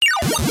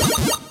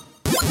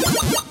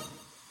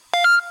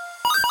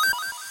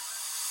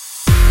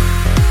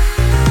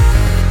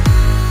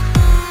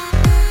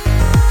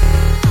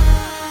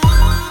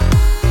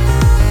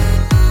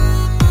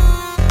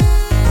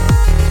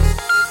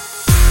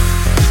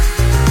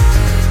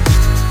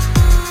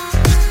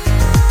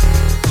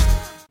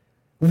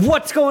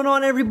What's going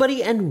on,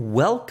 everybody, and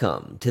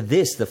welcome to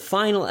the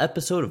final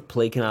episode of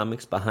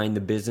Playconomics Behind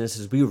the Business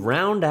as we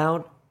round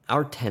out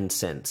our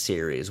Tencent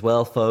series.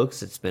 Well,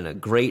 folks, it's been a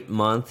great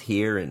month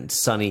here in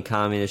sunny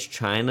communist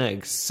China,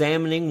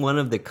 examining one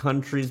of the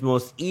country's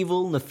most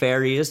evil,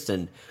 nefarious,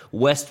 and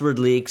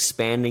westwardly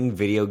expanding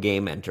video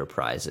game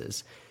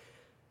enterprises.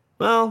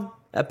 Well,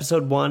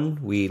 Episode 1,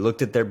 we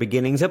looked at their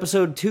beginnings.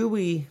 Episode 2,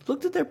 we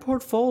looked at their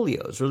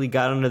portfolios, really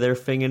got under their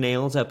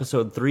fingernails.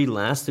 Episode 3,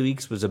 last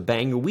week's was a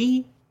banger.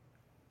 We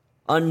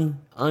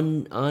uncloaked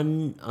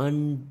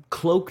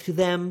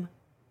them,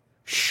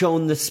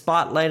 shone the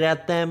spotlight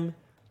at them,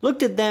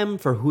 looked at them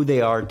for who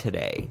they are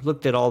today,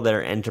 looked at all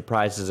their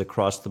enterprises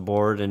across the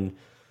board, and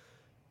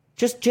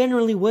just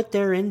generally what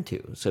they're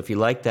into. So if you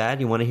like that,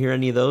 you want to hear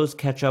any of those,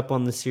 catch up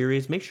on the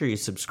series, make sure you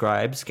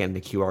subscribe, scan the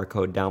QR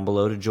code down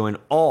below to join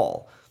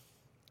all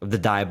of the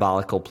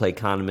diabolical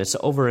Playconomists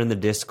over in the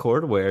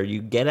Discord, where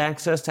you get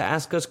access to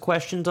ask us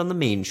questions on the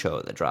main show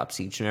that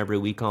drops each and every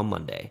week on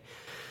Monday.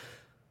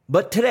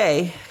 But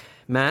today,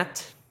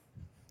 Matt,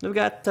 I've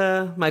got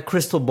my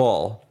crystal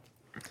ball,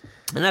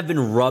 and I've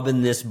been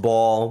rubbing this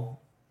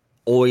ball,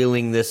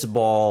 oiling this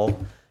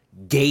ball,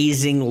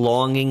 gazing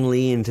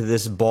longingly into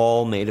this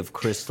ball made of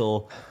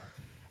crystal,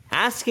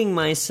 asking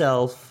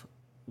myself,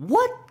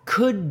 what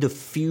could the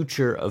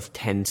future of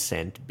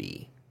Tencent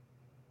be?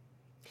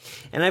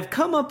 And I've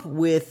come up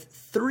with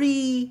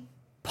 3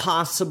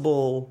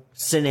 possible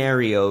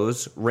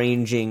scenarios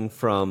ranging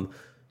from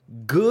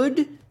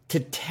good to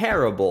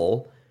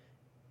terrible,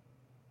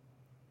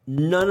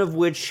 none of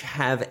which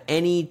have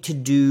any to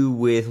do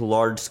with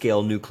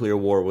large-scale nuclear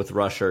war with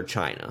Russia or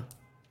China.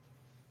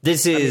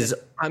 This is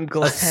I'm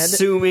glad.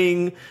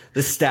 Assuming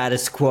the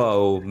status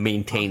quo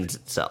maintains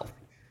itself.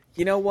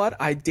 You know what?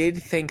 I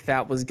did think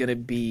that was going to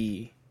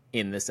be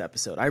in this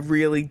episode. I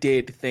really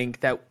did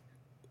think that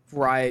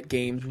Riot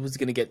Games was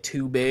going to get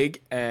too big,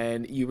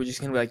 and you were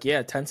just going to be like,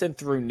 yeah, Tencent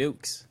threw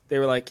nukes. They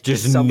were like...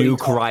 Just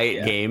nuke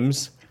Riot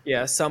Games?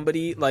 Yeah,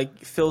 somebody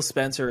like Phil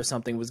Spencer or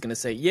something was going to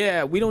say,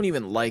 yeah, we don't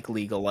even like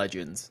League of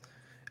Legends.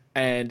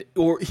 He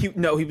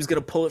was going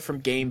to pull it from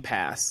Game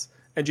Pass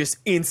and just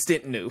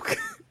instant nuke.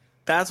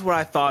 That's what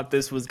I thought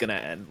this was going to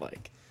end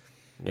like.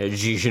 Yeah,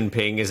 Xi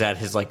Jinping is at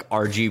his like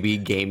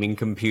RGB gaming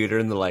computer,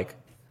 and they're like,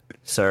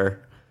 sir,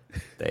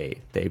 they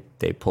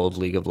pulled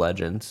League of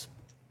Legends.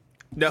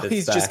 No,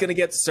 he's just going to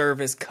get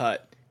service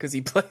cut because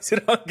he plays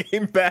it on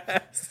Game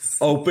Pass.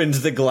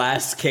 Opens the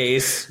glass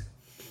case,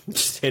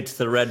 just hits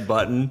the red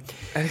button.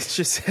 And it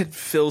just said,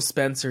 Phil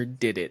Spencer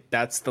did it.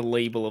 That's the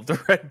label of the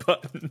red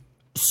button.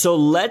 So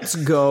let's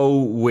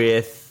go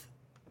with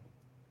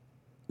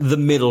the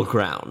middle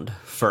ground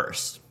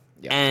first.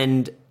 Yeah.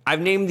 And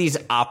I've named these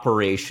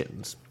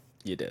operations.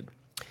 You did.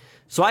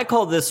 So I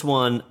call this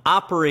one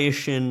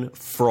Operation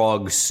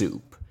Frog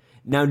Soup.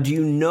 Now, do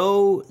you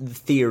know the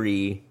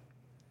theory...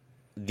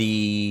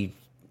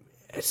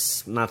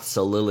 it's not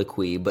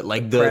soliloquy, but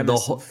like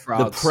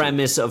the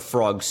premise of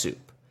frog soup.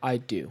 I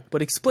do,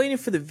 but explain it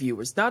for the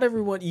viewers. Not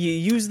everyone, you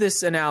use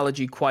this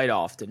analogy quite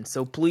often,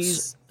 so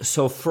please.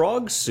 So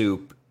frog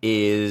soup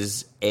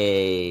is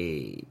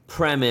a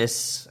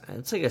premise,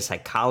 it's like a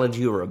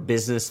psychology or a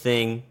business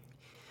thing,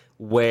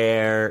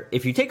 where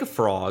if you take a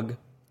frog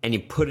and you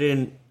put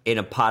it in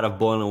a pot of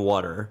boiling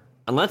water,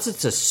 unless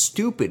it's a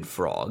stupid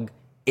frog,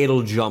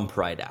 it'll jump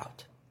right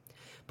out.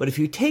 But if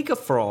you take a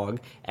frog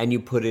and you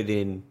put it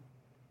in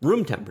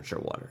room temperature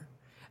water,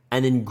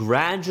 and then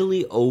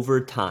gradually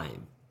over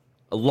time,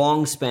 a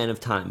long span of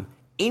time,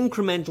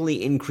 incrementally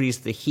increase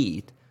the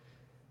heat,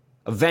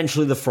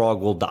 eventually the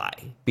frog will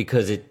die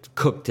because it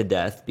cooked to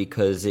death,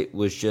 because it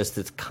was just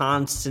this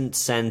constant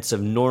sense of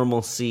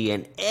normalcy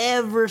and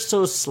ever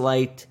so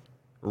slight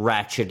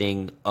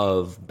ratcheting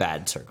of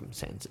bad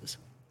circumstances.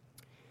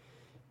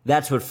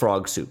 That's what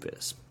frog soup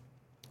is.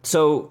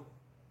 So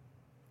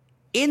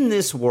in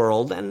this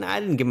world, and I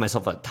didn't give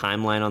myself a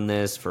timeline on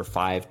this for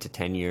 5 to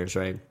 10 years,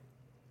 right?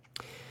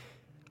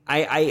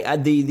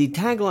 The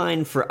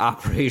tagline for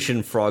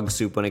Operation Frog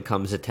Soup when it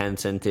comes to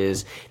Tencent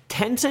is,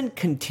 Tencent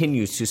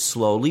continues to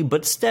slowly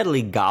but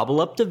steadily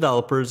gobble up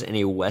developers in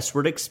a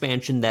westward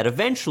expansion that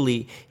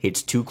eventually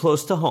hits too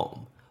close to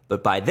home.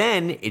 But by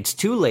then, it's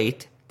too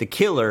late. The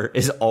killer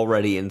is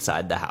already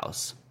inside the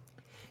house.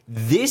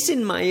 This,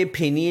 in my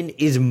opinion,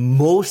 is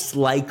most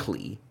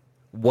likely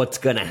what's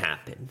going to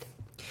happen.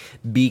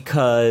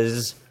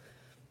 Because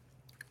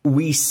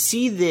we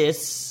see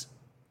this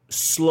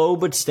slow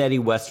but steady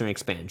Western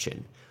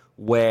expansion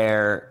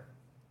where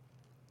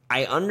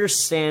I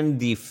understand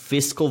the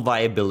fiscal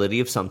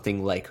viability of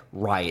something like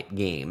Riot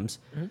Games,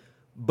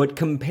 but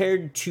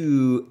compared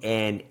to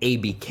an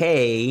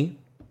ABK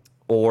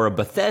or a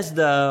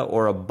Bethesda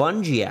or a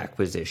Bungie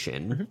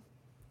acquisition,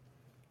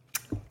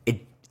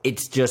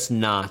 It's just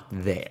not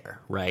there,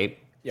 right?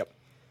 Yep.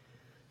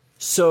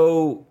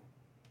 So,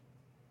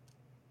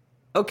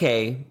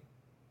 okay,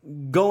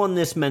 go on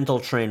this mental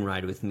train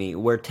ride with me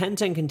where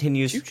Tencent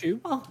continues.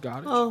 Choo-choo. Oh,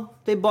 Got it. oh,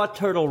 they bought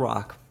Turtle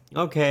Rock.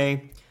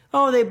 Okay.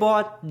 Oh, they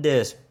bought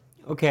this.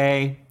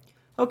 Okay.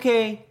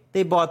 Okay,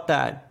 they bought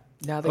that.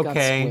 Now they got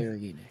Square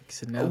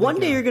Enix. And now One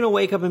day you're going to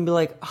wake up and be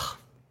like, oh,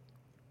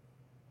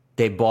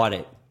 they bought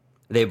it.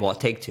 They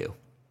bought Take-Two.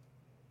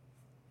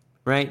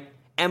 Right?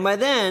 And by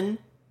then,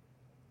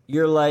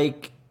 you're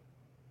like,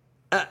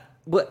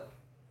 what?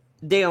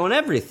 They own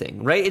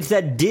everything, right? It's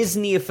that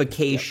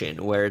Disneyification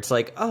where it's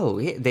like,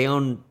 oh, they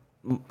own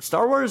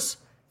Star Wars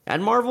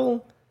and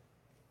Marvel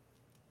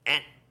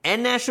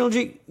and National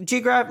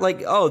Geographic.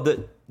 Like,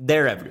 oh,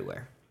 they're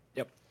everywhere.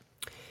 Yep.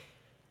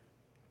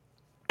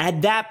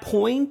 At that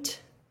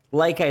point,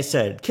 like I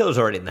said, killer's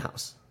already in the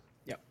house.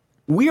 Yep.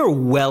 We are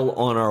well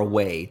on our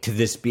way to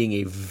this being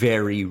a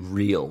very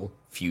real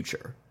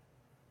future.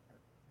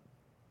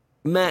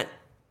 Matt,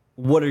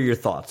 what are your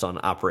thoughts on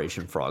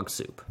Operation Frog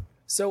Soup?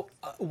 So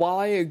while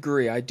I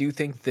agree, I do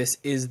think this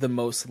is the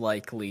most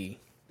likely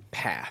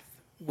path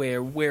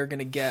where we're going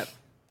to get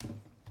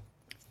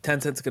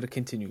Tencent's going to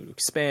continue to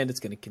expand. It's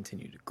going to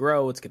continue to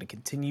grow. It's going to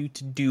continue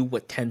to do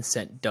what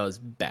Tencent does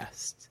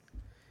best.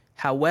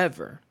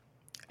 However,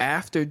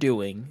 after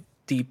doing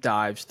deep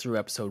dives through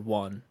episode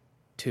 1,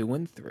 2,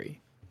 and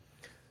 3,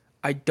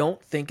 I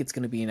don't think it's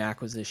going to be an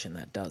acquisition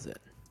that does it.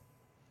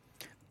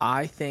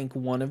 I think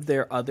one of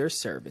their other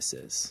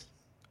services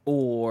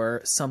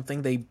or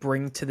something they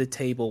bring to the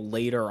table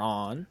later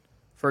on.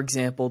 For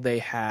example, they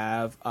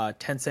have a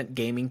Tencent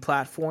gaming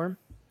platform,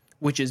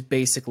 which is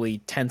basically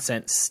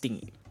Tencent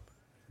Steam.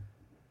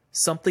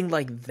 Something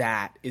like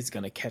that is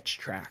going to catch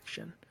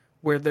traction,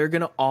 where they're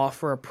going to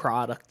offer a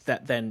product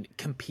that then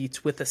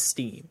competes with a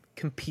Steam,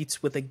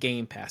 competes with a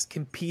Game Pass,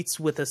 competes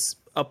with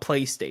a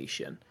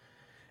PlayStation,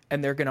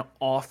 and they're going to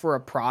offer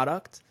a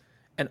product,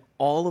 and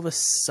all of a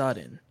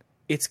sudden,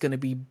 it's going to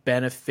be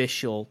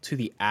beneficial to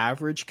the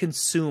average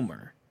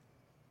consumer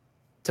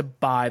to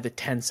buy the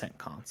Tencent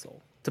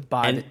console, to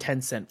buy the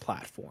Tencent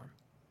platform.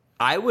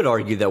 I would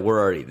argue that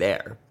we're already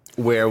there,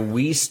 where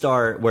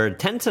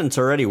Tencent's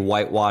already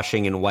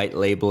whitewashing and white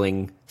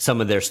labeling some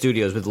of their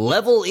studios with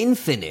Level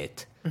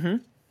Infinite.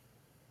 Mm-hmm.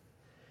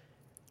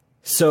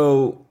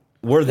 So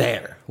we're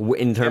there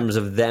in terms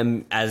of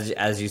them,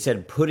 as you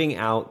said, putting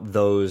out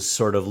those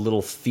sort of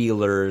little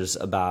feelers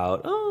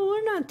about,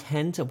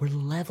 Tencent, we're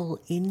Level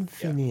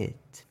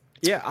Infinite.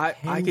 Yeah,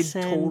 I could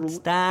totally.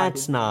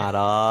 That's not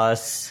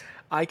us.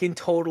 I can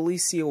totally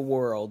see a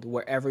world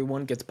where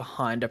everyone gets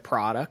behind a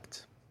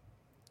product,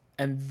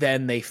 and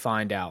then they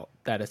find out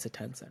that it's a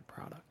Tencent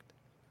product,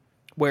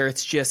 where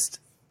it's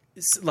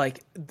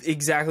like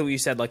exactly what you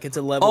said. Like it's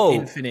a Level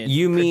Infinite.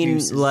 You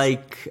mean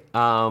like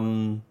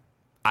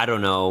I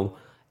don't know,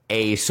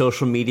 a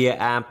social media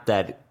app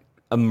that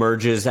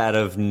emerges out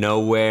of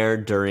nowhere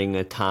during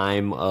a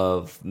time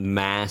of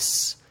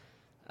mass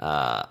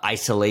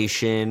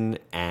isolation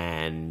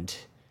and...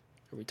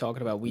 Are we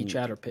talking about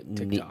WeChat or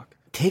TikTok?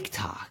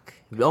 TikTok.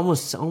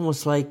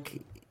 Almost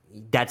like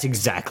that's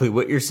exactly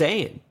what you're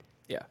saying.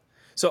 Yeah.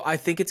 So I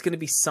think it's going to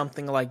be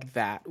something like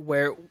that,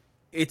 where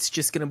it's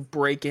just going to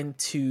break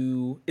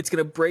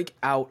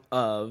out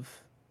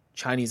of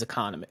Chinese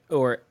economy,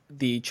 or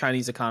the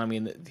Chinese economy,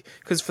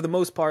 because for the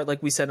most part,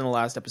 like we said in the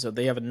last episode,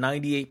 they have a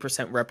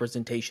 98%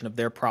 representation of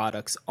their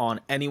products on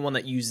anyone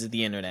that uses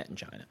the internet in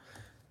China.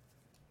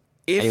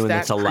 If anyone that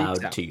that's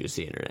allowed to use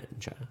the internet in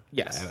China.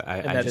 Yes,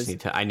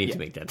 I need to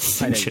make that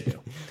distinction.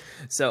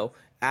 So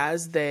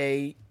as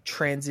they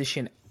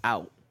transition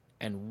out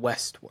and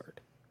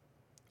westward,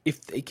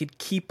 if they could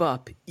keep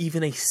up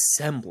even a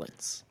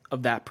semblance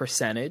of that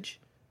percentage,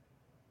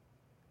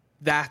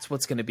 that's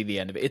what's going to be the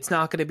end of it. It's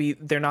not going to be,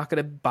 they're not going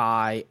to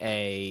buy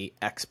a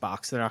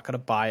Xbox. They're not going to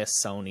buy a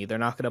Sony. They're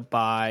not going to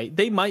buy,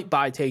 they might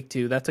buy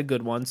Take-Two. That's a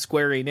good one.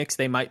 Square Enix,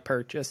 they might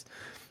purchase.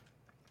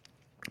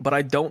 But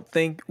I don't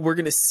think we're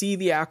going to see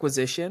the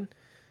acquisition,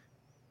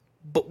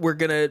 but we're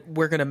going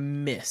to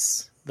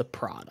miss the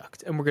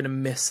product and we're going to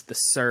miss the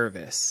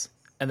service.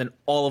 And then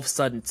all of a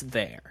sudden it's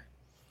there.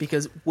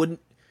 Because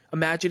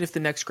imagine if the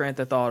next Grand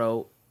Theft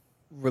Auto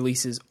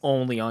releases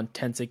only on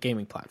Tencent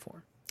gaming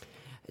platform.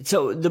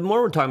 So the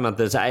more we're talking about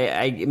this,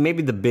 I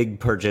maybe the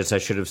big purchase I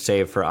should have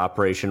saved for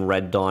Operation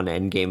Red Dawn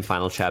Endgame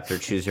Final Chapter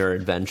Choose Your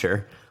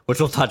Adventure, which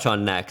we'll touch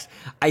on next.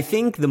 I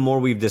think the more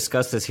we've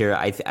discussed this here,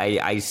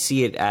 I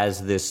see it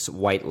as this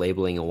white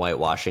labeling and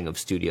whitewashing of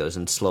studios,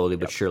 and slowly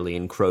but surely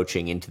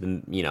encroaching into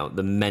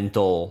the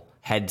mental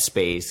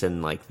headspace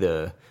and like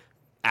the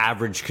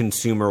average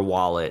consumer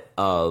wallet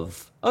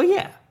of, oh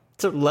yeah,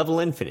 it's a Level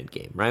Infinite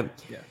game, right?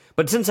 Yeah.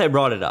 But since I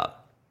brought it up,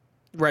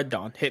 Red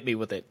Dawn, hit me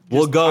with it.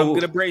 We'll go. I'm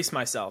going to brace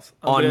myself.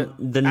 On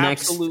the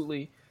next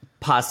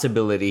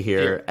possibility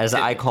here, as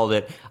I called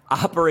it,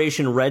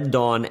 Operation Red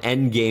Dawn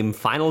Endgame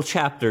Final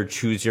Chapter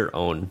Choose Your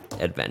Own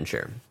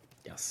Adventure.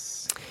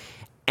 Yes.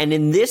 And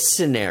in this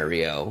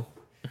scenario,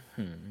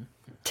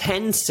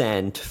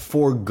 Tencent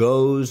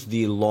forgoes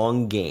the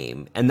long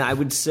game. And I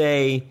would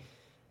say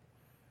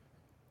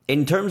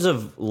In terms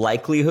of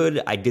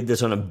likelihood, I did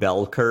this on a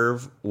bell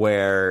curve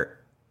where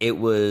it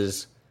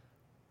was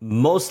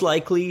most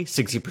likely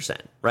 60%,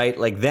 right?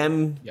 Like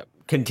them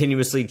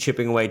continuously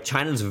chipping away.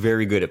 China's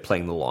very good at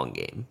playing the long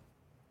game.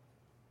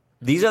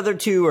 These other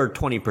two are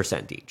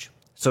 20% each.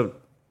 So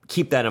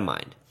keep that in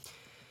mind.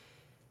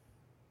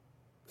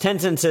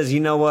 Tencent says, you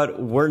know what?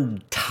 We're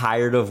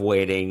tired of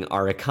waiting.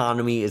 Our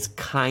economy is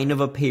kind of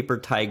a paper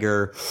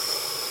tiger.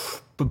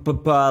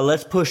 But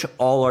let's push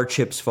all our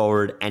chips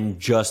forward and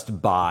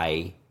just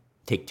buy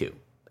Take-Two.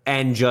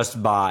 And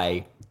just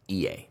buy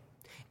EA.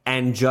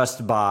 And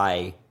just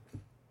buy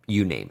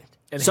you name it.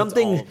 And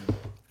something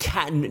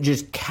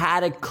just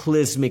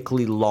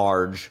cataclysmically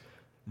large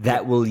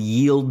that will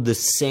yield the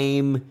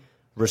same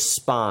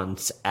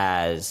response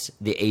as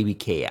the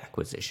ABK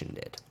acquisition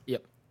did.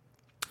 Yep.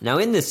 Now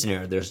in this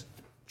scenario, there's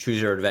choose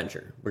your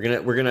adventure.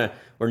 We're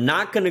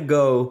not gonna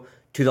go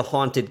to the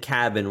haunted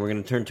cabin. We're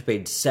gonna turn to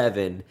page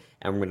 7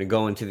 and we're gonna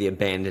go into the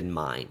abandoned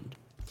mine.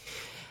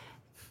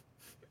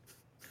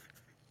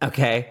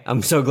 Okay,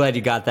 I'm so glad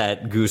you got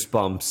that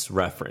Goosebumps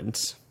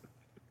reference.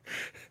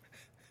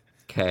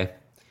 Okay.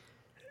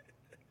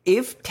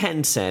 If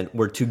Tencent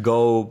were to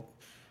go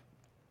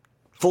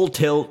full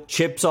tilt,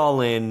 chips all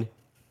in,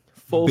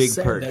 full big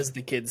send, purchase, as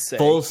the kids say,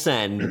 full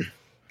send,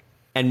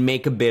 and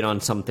make a bid on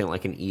something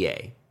like an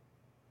EA,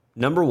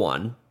 number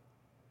one,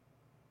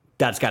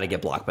 that's got to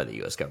get blocked by the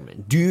U.S.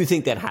 government. Do you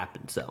think that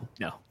happens, though?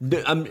 No.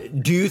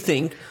 Do you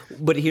think?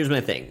 But here's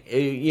my thing.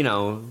 You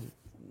know,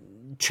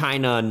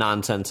 China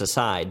nonsense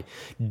aside,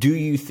 do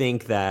you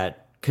think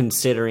that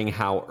considering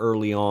how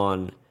early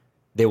on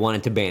they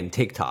wanted to ban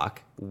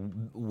TikTok,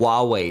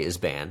 Huawei is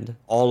banned,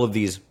 all of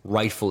these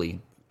rightfully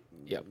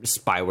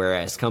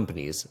spyware-ass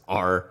companies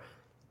are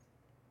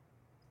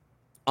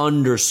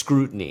under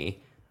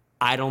scrutiny?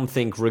 I don't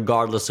think,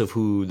 regardless of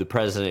who the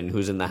president,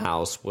 who's in the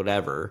House,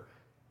 whatever,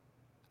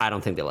 I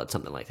don't think they let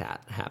something like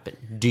that happen.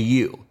 Do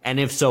you? And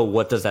if so,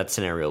 what does that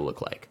scenario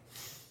look like?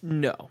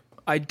 No,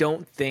 I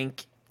don't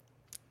think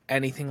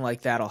anything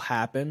like that'll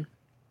happen.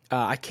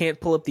 I can't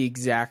pull up the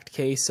exact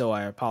case, so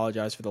I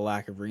apologize for the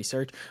lack of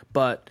research,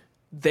 but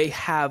they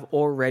have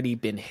already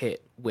been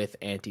hit with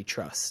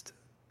antitrust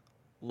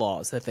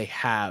laws that they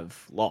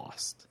have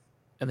lost,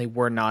 and they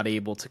were not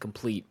able to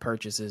complete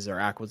purchases or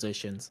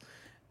acquisitions.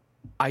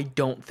 I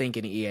don't think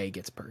an EA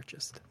gets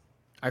purchased.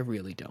 I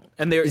really don't.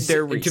 And they're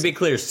to be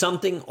clear,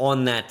 something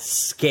on that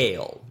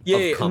scale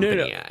of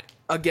company. No.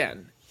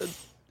 Again,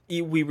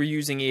 we were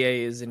using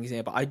EA as an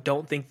example. I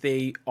don't think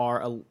they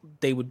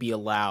would be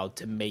allowed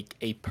to make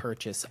a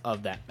purchase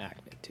of that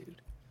magnitude.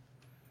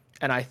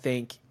 And I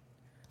think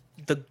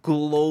the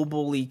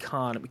global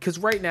economy, because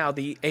right now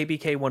the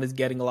ABK one is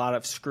getting a lot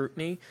of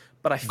scrutiny,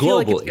 but I feel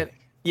like it's getting,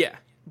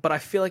 but I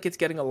feel like it's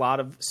getting a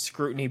lot of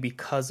scrutiny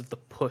because of the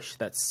push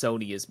that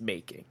Sony is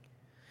making.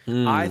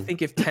 I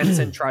think if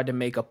Tencent tried to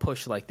make a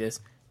push like this,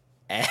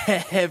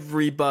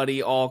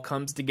 everybody all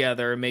comes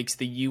together and makes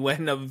the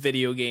UN of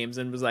video games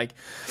and was like,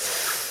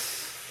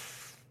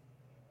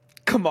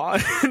 come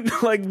on,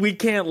 like, we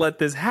can't let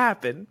this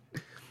happen.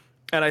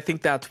 And I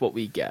think that's what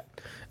we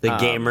get. The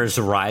gamers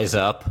rise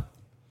up.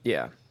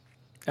 Yeah.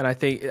 And I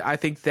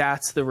think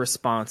that's the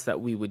response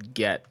that we would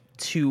get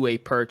to a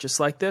purchase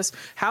like this.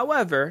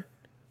 However,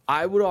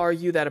 I would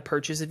argue that a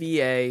purchase of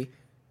EA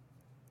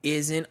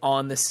isn't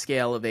on the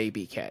scale of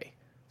ABK.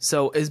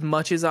 So as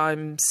much as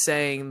I'm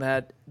saying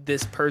that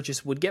this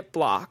purchase would get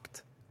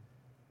blocked,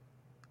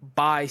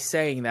 by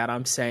saying that,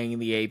 I'm saying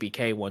the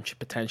ABK one should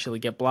potentially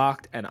get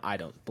blocked, and I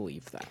don't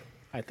believe that.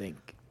 I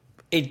think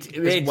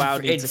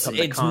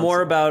it's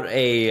more about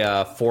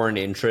a foreign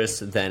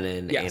interest than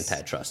an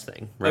antitrust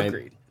thing,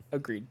 right?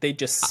 Agreed. They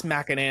just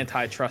smack an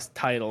antitrust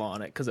title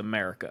on it because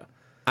America.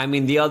 I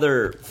mean, the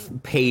other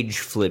page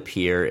flip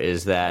here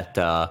is that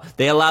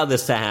they allow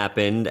this to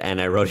happen, and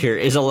I wrote here,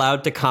 is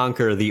allowed to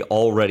conquer the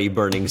already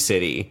burning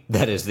city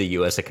that is the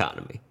U.S.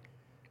 economy.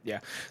 Yeah.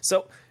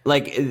 So,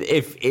 like,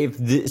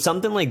 if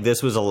something like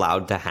this was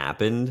allowed to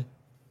happen,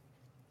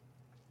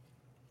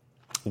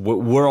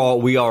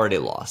 we already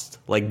lost.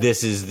 Like,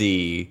 this is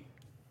the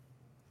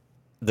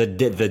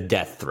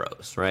death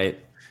throes, right?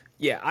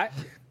 Yeah,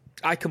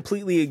 I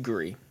completely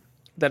agree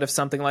that if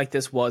something like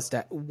this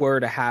were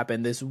to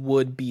happen, this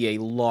would be a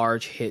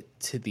large hit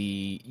to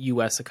the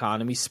U.S.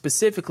 economy,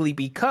 specifically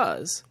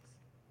because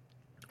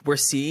we're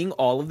seeing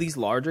all of these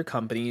larger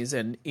companies,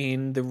 and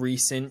in the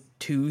recent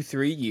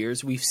 2-3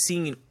 years, we've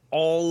seen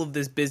all of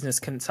this business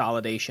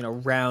consolidation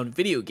around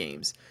video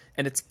games,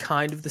 and it's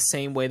kind of the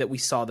same way that we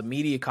saw the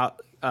media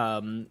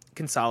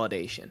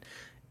consolidation.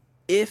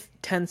 If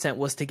Tencent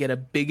was to get a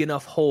big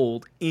enough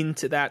hold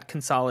into that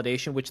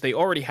consolidation, which they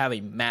already have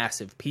a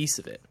massive piece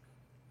of it,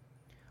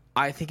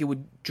 I think it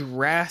would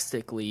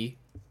drastically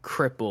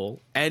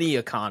cripple any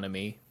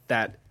economy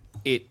that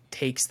it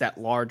takes that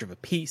large of a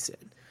piece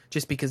in,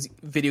 just because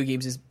video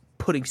games is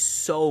putting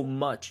so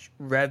much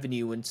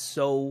revenue and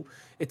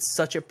it's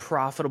such a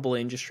profitable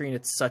industry, and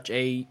it's such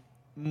a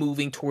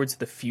moving towards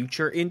the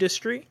future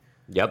industry.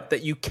 Yep.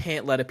 That you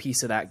can't let a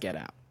piece of that get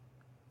out.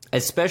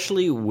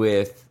 Especially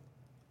with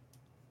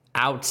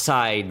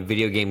outside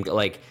video game,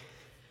 like,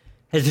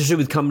 especially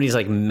with companies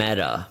like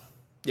Meta,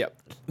 Yep.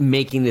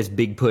 making this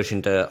big push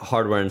into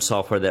hardware and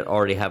software that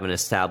already have an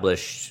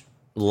established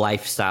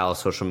lifestyle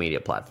social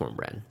media platform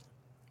brand.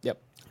 Yep.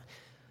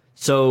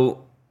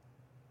 So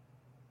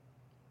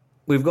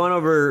we've gone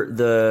over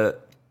the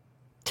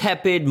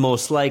tepid,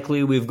 most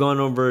likely. We've gone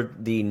over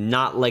the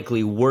not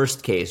likely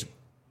worst case.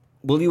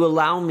 Will you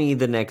allow me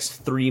the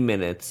next 3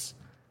 minutes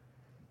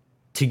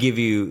to give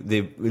you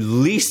the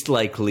least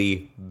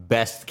likely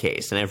best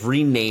case? And I've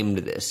renamed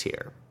this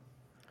here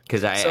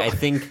because I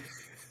think...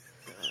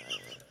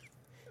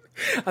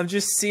 I'm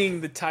just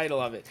seeing the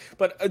title of it.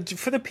 But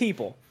for the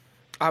people,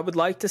 I would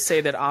like to say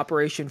that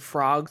Operation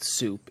Frog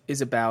Soup is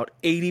about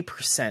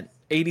 80%,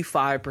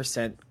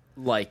 85%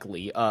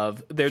 likely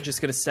of they're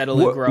just going to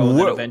steadily grow, and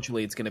then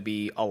eventually it's going to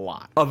be a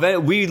lot.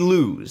 We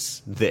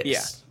lose this.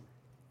 Yeah.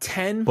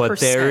 10%. But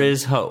there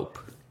is hope.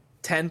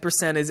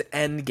 10% is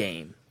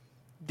Endgame.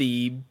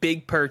 The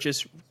big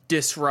purchase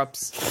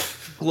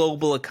disrupts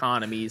global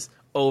economies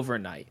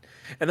overnight.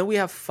 And then we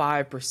have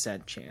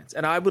 5% chance.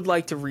 And I would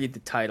like to read the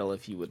title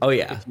if you would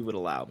if you would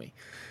allow me.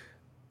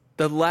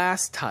 The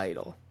last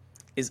title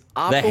is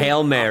the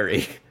Hail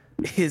Mary.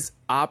 Is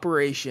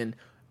Operation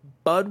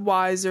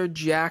Budweiser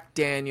Jack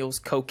Daniels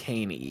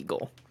Cocaine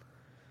Eagle.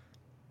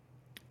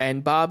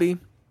 And Bobby,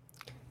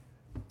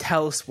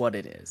 tell us what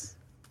it is.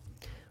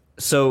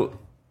 So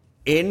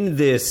in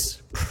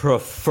this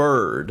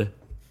preferred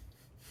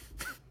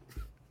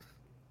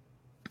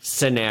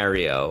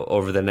scenario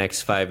over the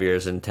next 5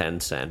 years in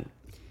Tencent,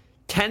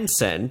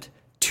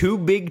 too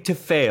big to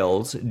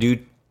fails, and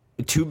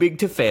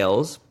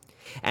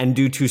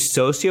due to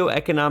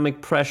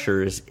socioeconomic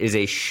pressures, is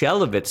a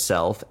shell of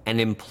itself and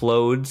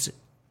implodes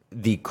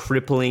the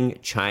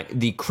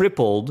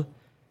crippled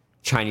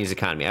Chinese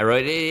economy. I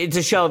wrote, it's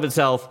a shell of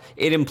itself,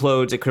 it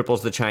implodes, it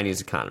cripples the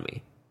Chinese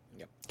economy.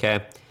 Yep.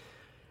 Okay?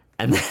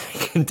 And then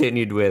I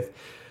continued with,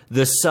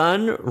 the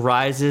sun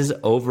rises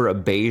over a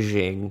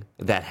Beijing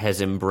that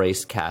has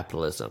embraced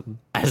capitalism,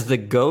 as the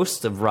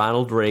ghost of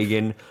Ronald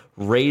Reagan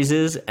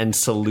raises and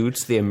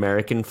salutes the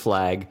American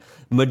flag,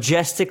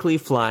 majestically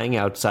flying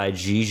outside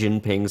Xi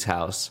Jinping's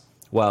house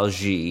while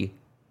Xi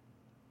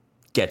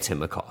gets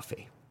him a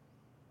coffee.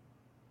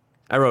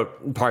 I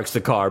wrote parks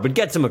the car, but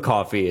gets him a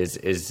coffee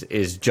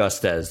is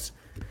just as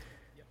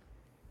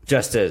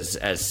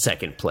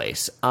second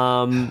place.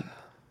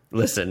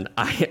 Listen,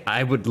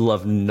 I would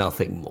love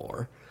nothing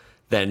more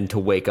than to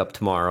wake up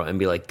tomorrow and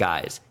be like,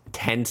 guys,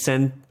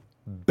 Tencent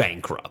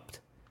bankrupt.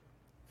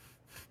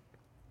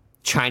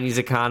 Chinese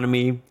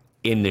economy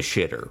in the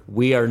shitter.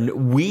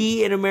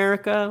 We in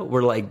America,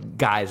 we're like,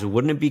 guys,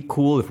 wouldn't it be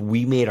cool if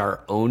we made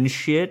our own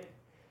shit?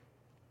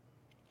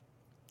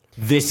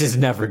 This is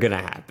never gonna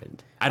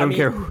happen. I don't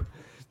care who.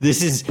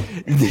 This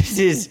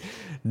is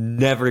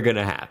never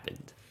gonna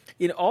happen.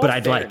 But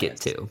I'd like it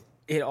to.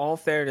 In all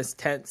fairness,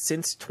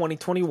 since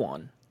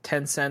 2021,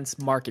 Tencent's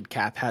market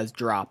cap has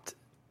dropped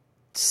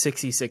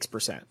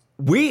 66%.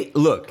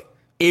 Look,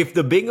 if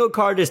the bingo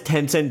card is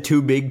Tencent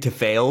too big to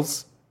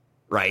fails,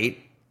 right?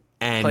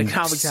 And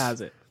Playcomics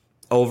has it.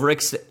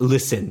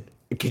 Listen,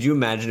 could you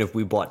imagine if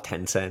we bought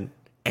Tencent?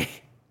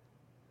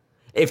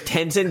 If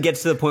Tencent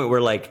gets to the point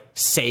where like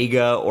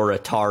Sega or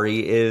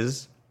Atari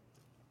is,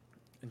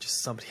 and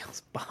just somebody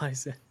else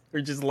buys it,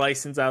 or just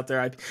license out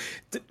their IP.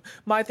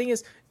 My thing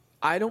is,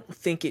 I don't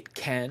think it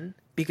can,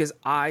 because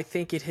I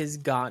think it has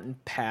gotten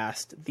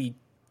past the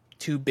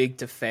too big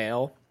to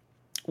fail,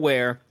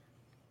 where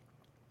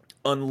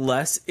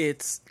unless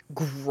it's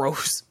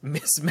gross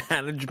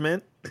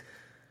mismanagement,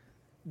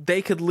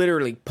 they could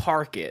literally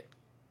park it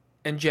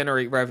and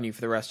generate revenue for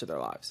the rest of their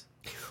lives.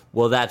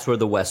 Well, that's where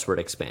the westward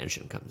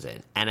expansion comes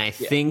in. And I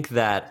think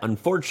that,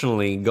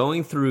 unfortunately,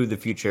 going through the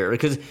future,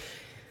 because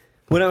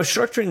when I was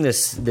structuring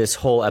this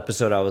whole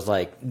episode, I was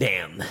like,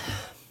 damn,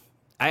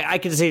 I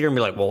could sit here and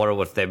be like, well,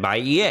 what if they buy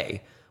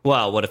EA?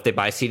 Well, what if they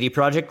buy CD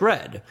Projekt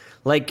Red?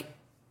 Like,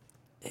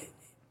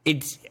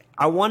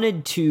 I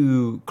wanted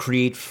to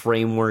create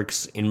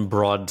frameworks in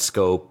broad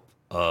scope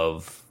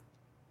of,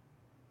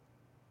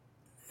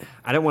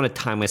 I don't want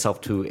to tie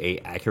myself to a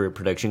accurate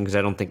prediction because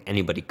I don't think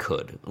anybody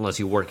could unless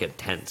you work at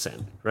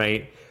Tencent,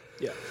 right?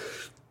 Yeah.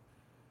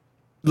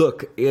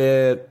 Look,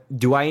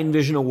 do I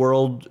envision a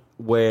world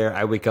where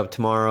I wake up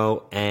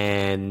tomorrow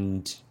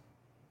and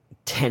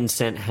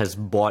Tencent has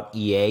bought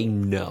EA?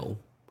 No.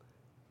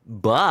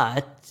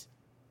 But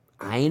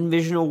I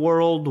envision a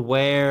world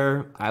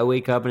where I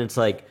wake up and it's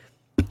like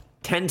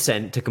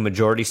Tencent took a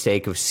majority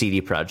stake of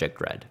CD Projekt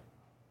Red.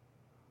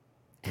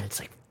 And it's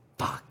like,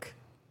 fuck.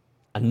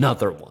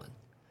 Another one.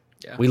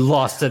 Yeah. We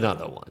lost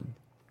another one.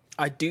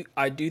 I do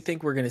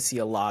think we're going to see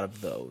a lot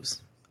of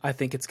those. I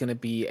think it's going to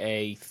be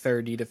a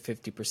 30 to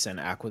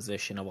 50%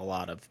 acquisition of a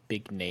lot of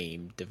big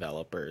name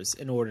developers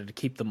in order to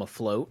keep them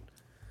afloat.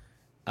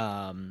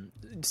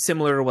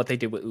 Similar to what they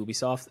did with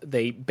Ubisoft,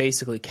 they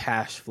basically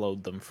cash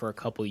flowed them for a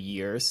couple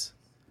years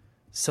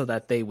so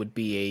that they would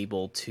be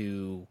able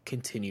to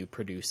continue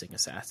producing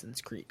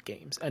Assassin's Creed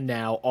games. And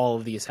now all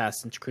of the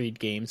Assassin's Creed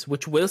games,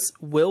 which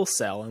will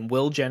sell and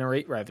will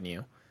generate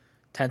revenue,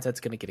 Tencent's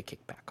going to get a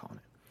kickback on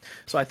it.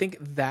 So I think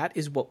that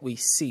is what we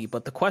see.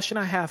 But the question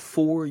I have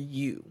for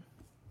you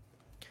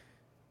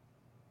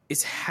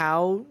is,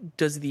 how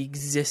does the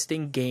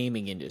existing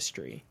gaming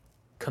industry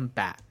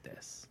combat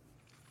this?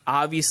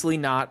 Obviously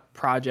not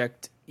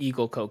Project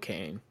Eagle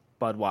Cocaine,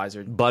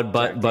 Budweiser.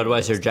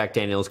 Budweiser, Jack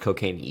Daniels,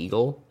 Cocaine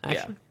Eagle.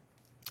 Actually.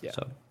 Yeah.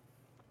 So,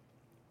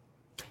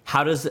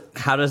 how does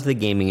the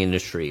gaming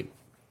industry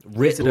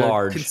writ Is it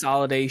large a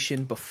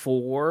consolidation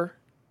before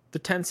the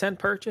Tencent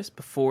purchase,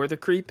 before the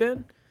creep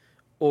in,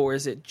 or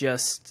is it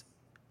just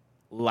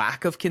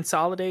lack of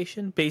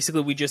consolidation?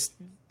 Basically,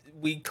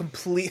 we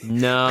completely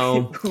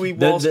No, we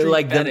Wall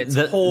Street bet it's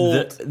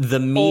the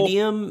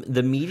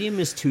medium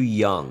is too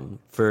young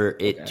for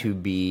it to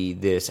be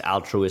this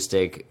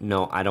altruistic.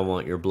 No, I don't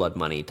want your blood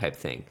money type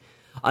thing.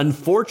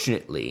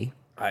 Unfortunately,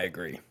 I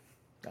agree.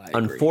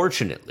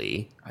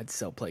 Unfortunately, I'd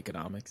sell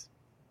Playconomics.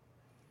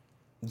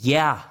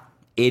 Yeah,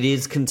 it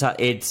is.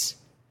 It's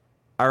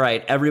all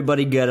right.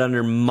 Everybody get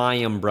under my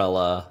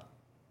umbrella,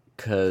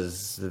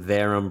 because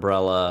their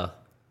umbrella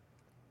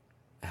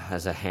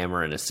has a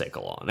hammer and a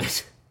sickle on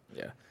it.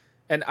 Yeah.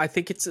 And I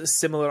think it's a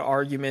similar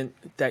argument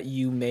that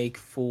you make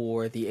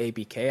for the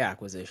ABK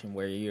acquisition,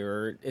 where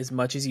you're, as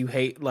much as you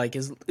hate, like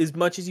as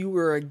much as you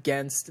were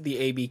against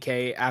the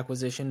ABK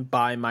acquisition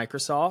by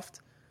Microsoft,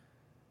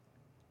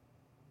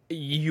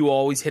 you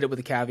always hit it with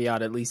a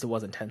caveat, at least it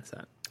wasn't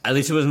Tencent. At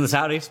least it wasn't the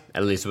Saudis.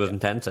 At least it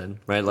wasn't Tencent,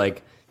 right?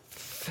 Like,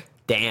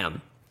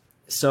 damn.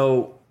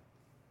 So,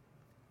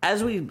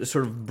 as we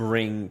sort of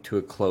bring to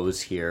a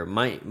close here,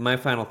 my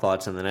final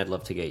thoughts, and then I'd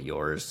love to get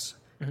yours.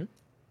 Mm-hmm.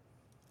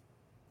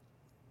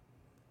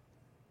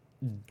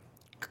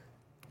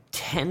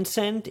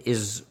 Tencent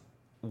is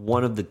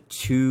one of the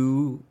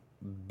two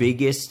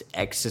biggest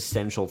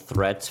existential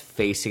threats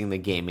facing the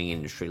gaming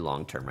industry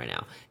long term right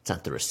now. It's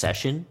not the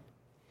recession.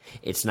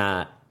 It's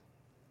not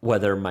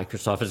whether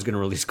Microsoft is going to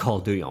release Call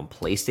of Duty on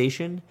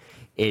PlayStation.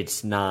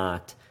 It's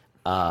not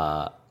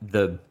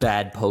the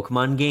bad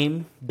Pokemon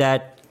game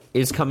that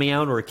is coming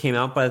out or came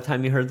out by the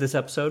time you heard this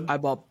episode. I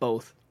bought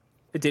both.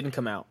 It didn't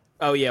come out.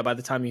 Oh, yeah, by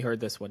the time you heard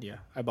this one, yeah.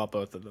 I bought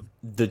both of them.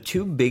 The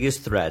two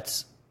biggest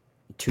threats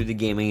to the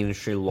gaming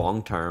industry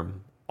long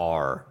term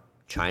are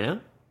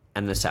China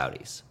and the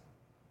Saudis.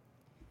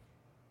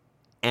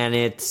 And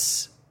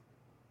it's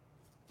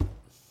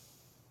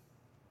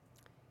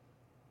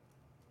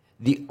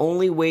the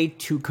only way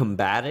to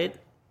combat it,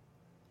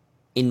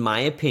 in my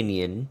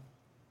opinion,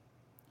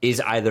 is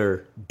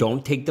either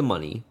don't take the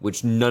money,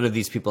 which none of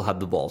these people have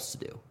the balls to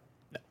do.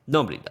 No.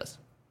 Nobody does.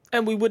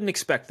 And we wouldn't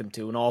expect them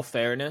to, in all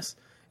fairness.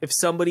 If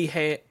somebody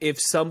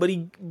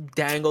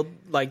dangled,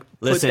 like,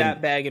 put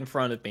that bag in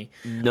front of me,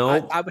 no,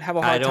 I would have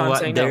a hard time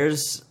saying no.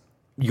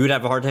 You would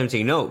have a hard time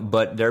saying no,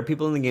 but there are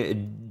people in the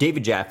game.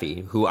 David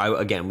Jaffe, who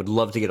I, again, would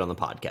love to get on the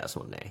podcast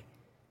one day,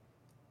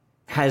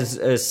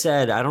 has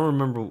said, I don't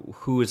remember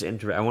who was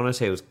interviewing. I want to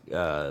say it was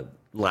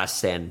Last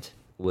Stand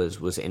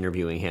was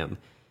interviewing him.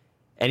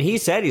 And he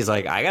said, he's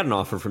like, I got an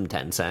offer from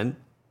Tencent.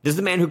 This is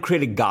the man who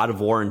created God of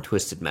War and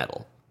Twisted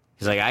Metal.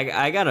 He's like,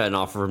 I got an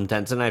offer from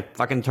Tencent. I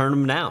fucking turned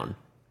him down.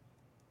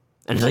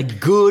 And it's like,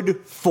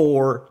 good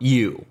for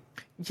you.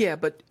 Yeah,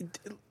 but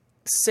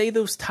say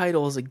those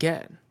titles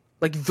again.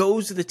 Like,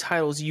 those are the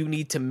titles you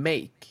need to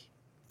make.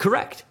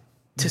 Correct.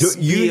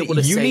 You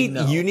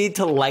need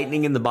to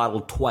lightning in the bottle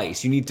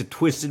twice. You need to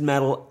Twisted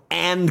Metal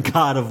and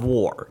God of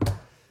War.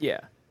 Yeah.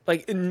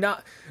 Like,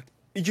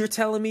 you're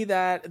telling me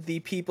that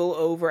the people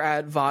over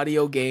at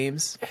Vadio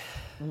Games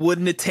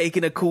wouldn't have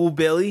taken a Cool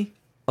Billy?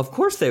 Of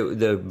course, the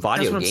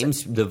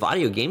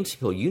Vadio Games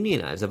people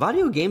unionize. The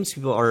Vadio Games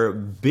people are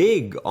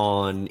big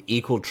on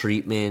equal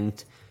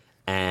treatment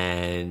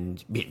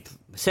and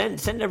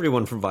send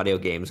everyone from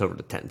Vadio Games over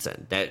to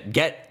Tencent.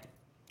 Get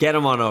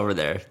them on over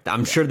there.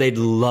 I'm sure they'd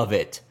love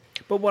it.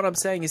 But what I'm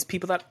saying is,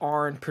 people that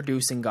aren't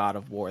producing God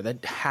of War,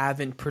 that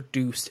haven't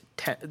produced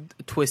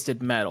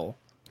Twisted Metal,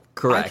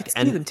 correct,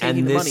 I could see them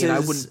taking the money, and I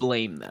wouldn't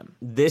blame them.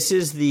 This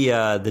is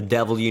the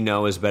devil you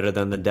know is better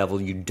than the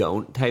devil you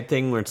don't type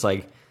thing, where it's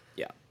like,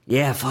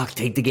 yeah, fuck,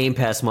 take the Game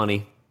Pass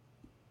money.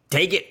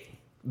 Take it.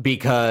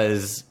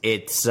 Because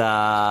it's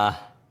better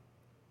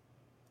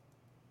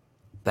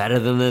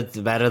than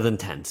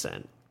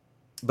Tencent.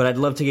 But I'd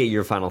love to get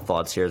your final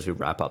thoughts here as we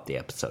wrap up the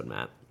episode,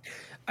 Matt.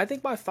 I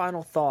think my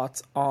final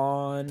thoughts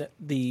on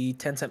the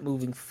Tencent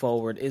moving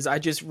forward is, I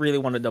just really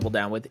want to double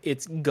down with,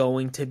 it's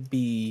going to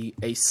be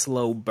a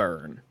slow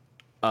burn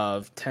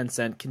of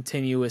Tencent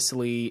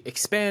continuously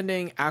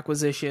expanding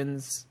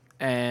acquisitions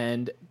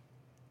and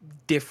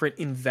different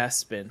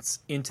investments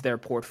into their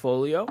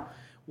portfolio.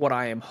 What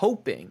I am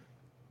hoping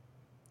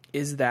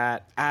is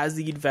that as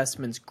the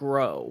investments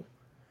grow,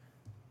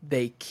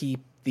 they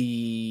keep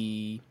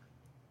the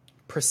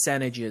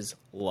percentages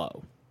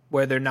low,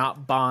 where they're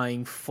not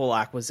buying full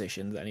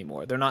acquisitions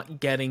anymore. They're not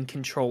getting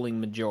controlling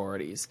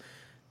majorities.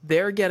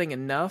 They're getting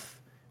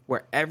enough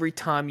where every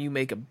time you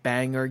make a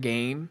banger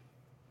game,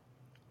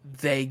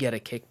 they get a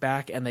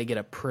kickback and they get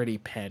a pretty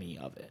penny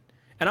of it.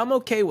 And I'm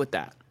okay with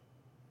that.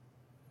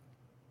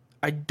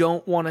 I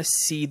don't want to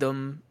see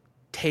them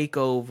take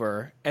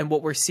over. And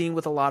what we're seeing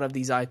with a lot of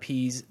these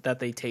IPs that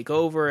they take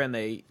over and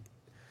they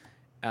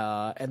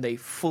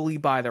fully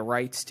buy the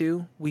rights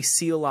to, we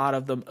see a lot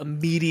of them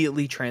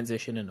immediately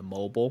transition into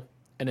mobile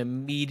and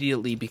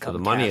immediately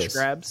become cash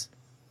grabs.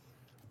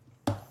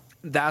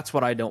 That's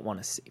what I don't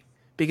want to see,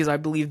 because I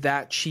believe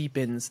that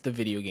cheapens the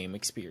video game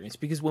experience.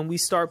 Because when we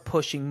start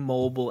pushing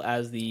mobile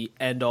as the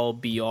end-all,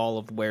 be-all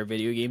of where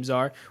video games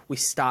are, we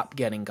stop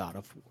getting God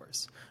of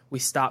Wars. We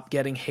stop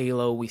getting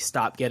Halo. We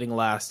stop getting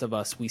Last of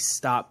Us. We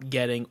stop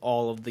getting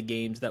all of the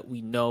games that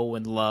we know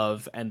and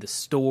love, and the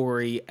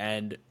story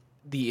and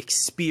the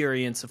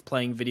experience of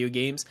playing video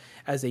games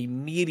as a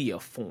media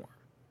form,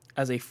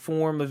 as a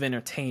form of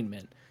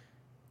entertainment.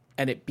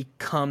 And it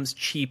becomes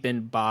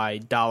cheapened by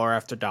dollar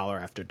after dollar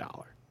after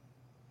dollar.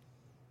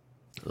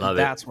 Love it.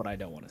 That's what I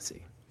don't want to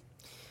see.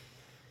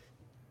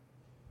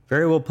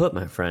 Very well put,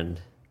 my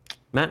friend.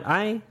 Matt,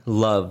 I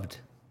loved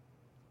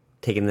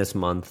taking this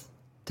month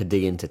to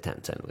dig into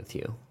Tencent with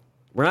you.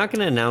 We're not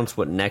going to announce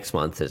what next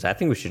month is. I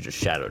think we should just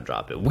shadow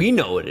drop it. We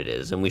know what it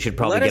is, and we should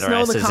probably get our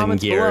asses in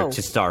gear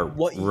to start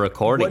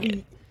recording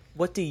it.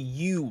 What do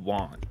you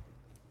want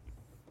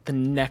the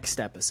next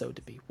episode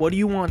to be? What do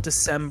you want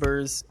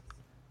December's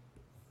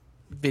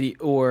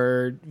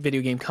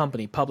video game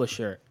company,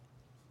 publisher,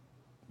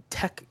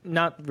 tech,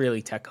 not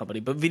really tech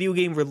company, but video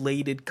game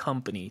related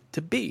company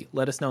to be?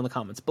 Let us know in the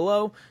comments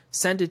below.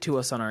 Send it to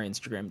us on our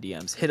Instagram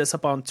DMs. Hit us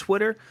up on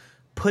Twitter.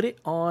 Put it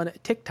on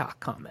TikTok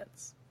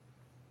comments.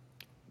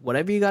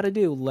 Whatever you got to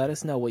do, let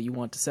us know what you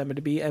want December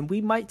to be, and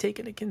we might take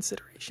it into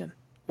consideration,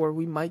 or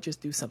we might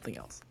just do something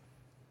else.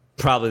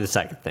 Probably the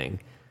second thing.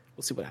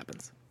 We'll see what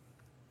happens.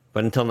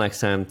 But until next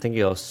time, thank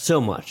you all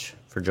so much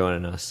for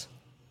joining us.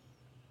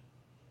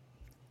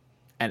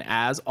 And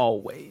as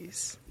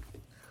always,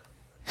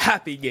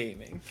 happy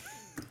gaming.